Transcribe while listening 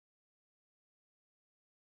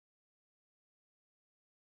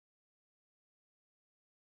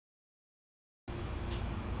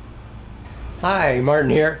Hi,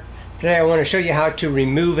 Martin here. Today I want to show you how to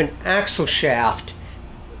remove an axle shaft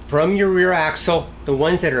from your rear axle, the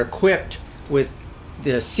ones that are equipped with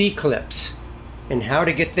the C-clips, and how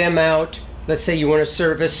to get them out. Let's say you want to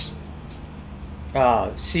service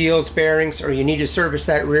seals, bearings, or you need to service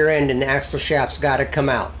that rear end and the axle shaft's got to come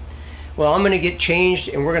out. Well, I'm going to get changed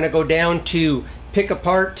and we're going to go down to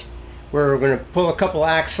Pic-a-Part where we're going to pull a couple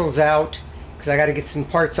axles out because I got to get some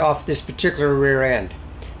parts off this particular rear end.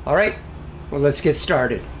 Alright, well, let's get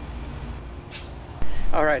started.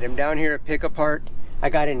 Alright, I'm down here at Pic-a-Part. I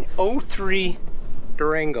got an 03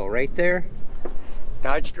 Durango right there,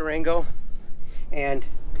 Dodge Durango, and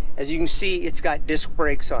as you can see, it's got disc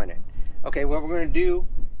brakes on it. Okay, what we're going to do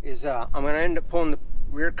is I'm going to end up pulling the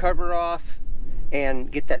rear cover off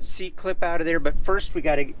and get that C-clip out of there, but first we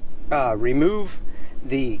got to remove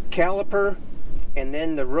the caliper and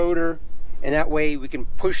then the rotor, and that way we can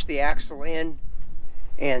push the axle in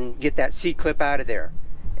and get that C-clip out of there.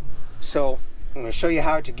 So I'm going to show you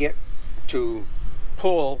how to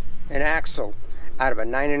pull an axle out of a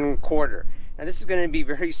 9 1/4. Now this is going to be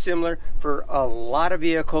very similar for a lot of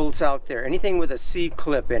vehicles out there, anything with a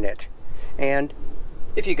C-clip in it, and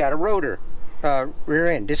if you got a rotor rear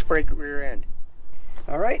end, disc brake rear end.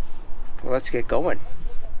 Alright, well, let's get going,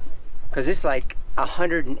 because it's like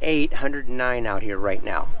 108, 109 out here right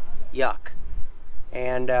now. Yuck.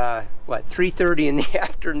 And what, 3:30 in the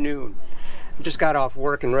afternoon. I just got off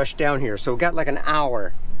work and rushed down here, so we got like an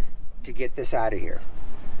hour to get this out of here.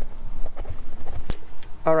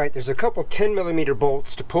 Alright, there's a couple 10mm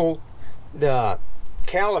bolts to pull the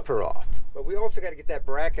caliper off, but we also got to get that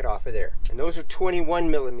bracket off of there, and those are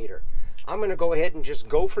 21mm. I'm going to go ahead and just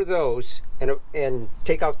go for those and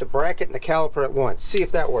take out the bracket and the caliper at once. See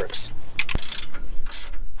if that works.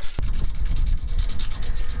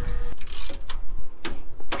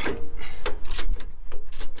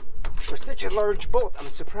 For such a large bolt, I'm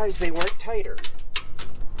surprised they weren't tighter.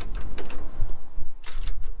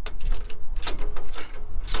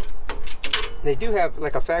 They do have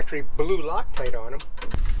like a factory blue Loctite on them.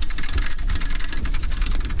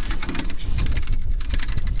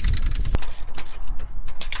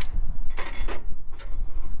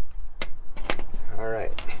 All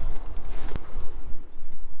right.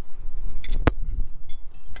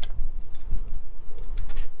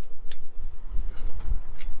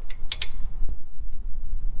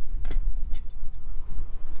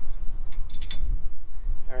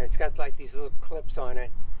 All right, it's got like these little clips on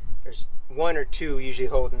it. There's one or two usually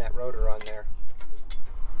holding that rotor on there.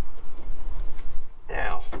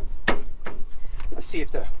 Now, let's see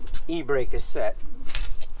if the e-brake is set.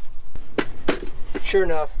 Sure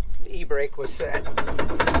enough, the e-brake was set.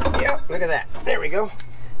 Yep, look at that. There we go.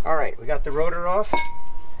 All right, we got the rotor off.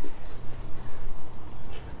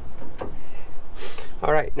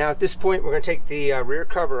 All right, now at this point, we're going to take the rear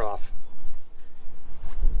cover off.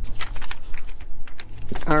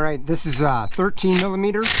 All right, this is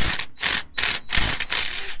 13mm.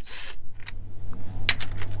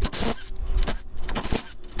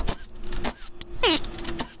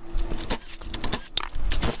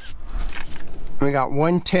 We got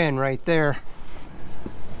 110 right there.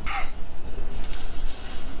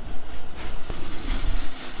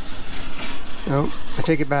 Oh, I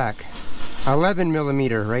take it back.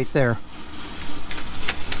 11mm right there.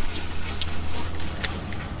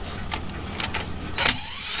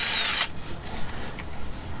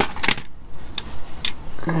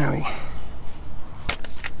 There we go.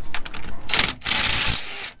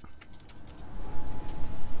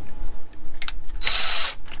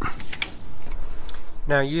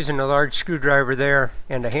 Now, using a large screwdriver there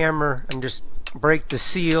and a hammer, I'm just break the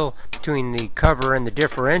seal between the cover and the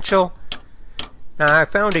differential. Now, I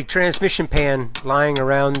found a transmission pan lying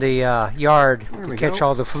around the yard to catch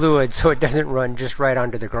all the fluid so it doesn't run just right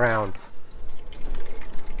onto the ground.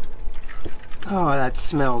 Oh, that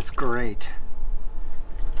smells great.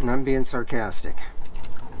 And I'm being sarcastic.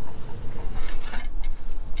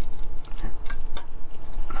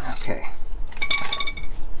 Okay.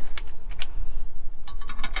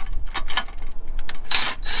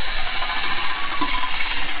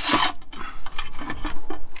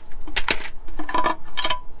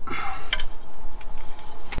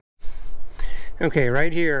 Okay,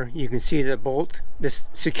 right here you can see the bolt. This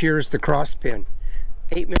secures the cross pin.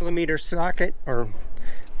 8mm socket, or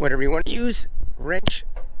whatever you want to use. Wrench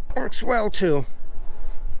works well too.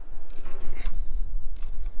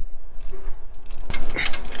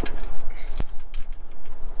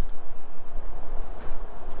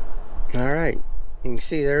 All right, you can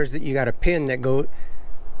see there's that you got a pin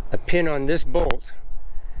on this bolt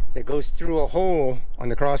that goes through a hole on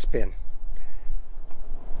the cross pin.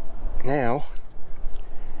 Now,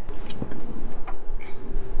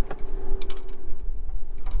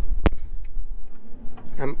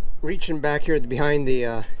 I'm reaching back here behind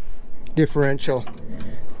the differential,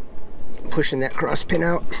 pushing that cross pin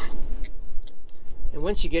out. And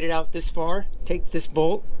once you get it out this far, take this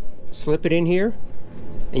bolt, slip it in here,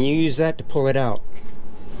 and you use that to pull it out.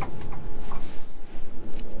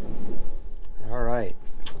 All right.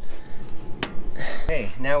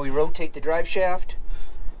 Okay, now we rotate the drive shaft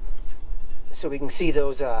so we can see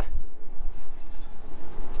those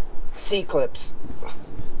C-clips.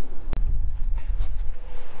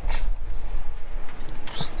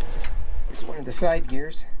 Here's one of the side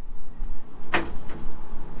gears.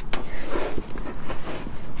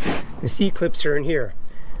 The C-clips are in here.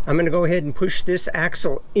 I'm going to go ahead and push this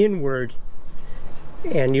axle inward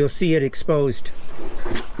and you'll see it exposed.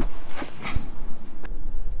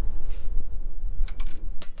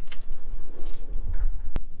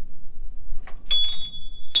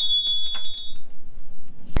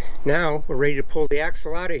 Now we're ready to pull the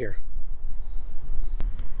axle out of here.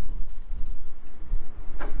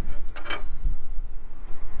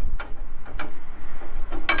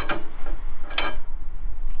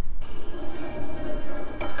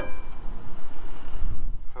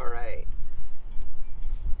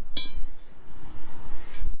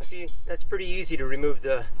 See, that's pretty easy to remove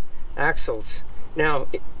the axles. Now,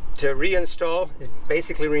 to reinstall is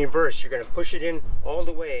basically reverse. You're going to push it in all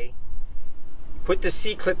the way, put the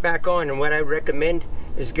C-clip back on, and what I recommend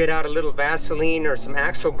is get out a little Vaseline or some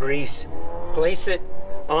axle grease, place it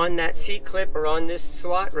on that C-clip or on this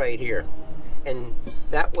slot right here, and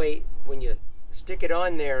that way when you stick it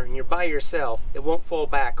on there and you're by yourself, it won't fall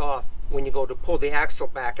back off when you go to pull the axle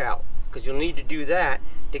back out, because you'll need to do that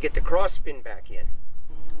to get the cross pin back in.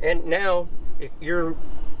 And now, if you're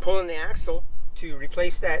pulling the axle to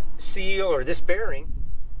replace that seal or this bearing,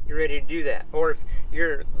 you're ready to do that. Or if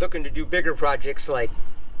you're looking to do bigger projects, like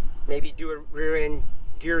maybe do a rear end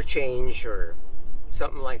gear change or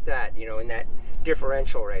something like that, you know, in that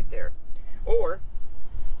differential right there. Or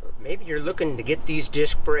maybe you're looking to get these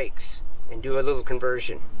disc brakes and do a little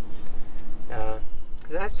conversion.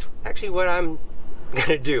 That's actually what I'm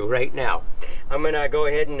gonna do right now. I'm gonna go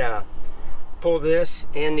ahead and pull this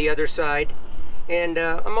and the other side, and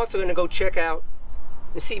I'm also going to go check out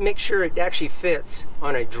and see, make sure it actually fits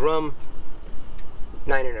on a drum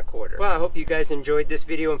 9 1/4. Well, I hope you guys enjoyed this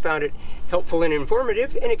video and found it helpful and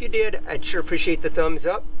informative, and if you did, I'd sure appreciate the thumbs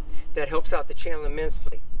up. That helps out the channel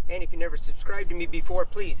immensely. And if you never subscribed to me before,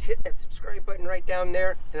 please hit that subscribe button right down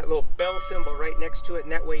there and that little bell symbol right next to it,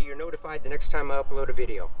 and that way you're notified the next time I upload a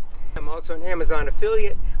video. I'm also an Amazon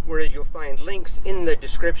affiliate, where you'll find links in the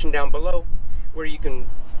description down below where you can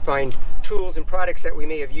find tools and products that we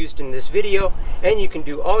may have used in this video, and you can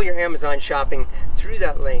do all your Amazon shopping through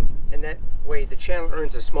that link, and that way the channel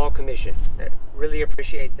earns a small commission. I really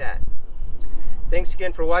appreciate that. Thanks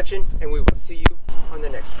again for watching, and we will see you on the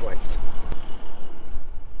next one.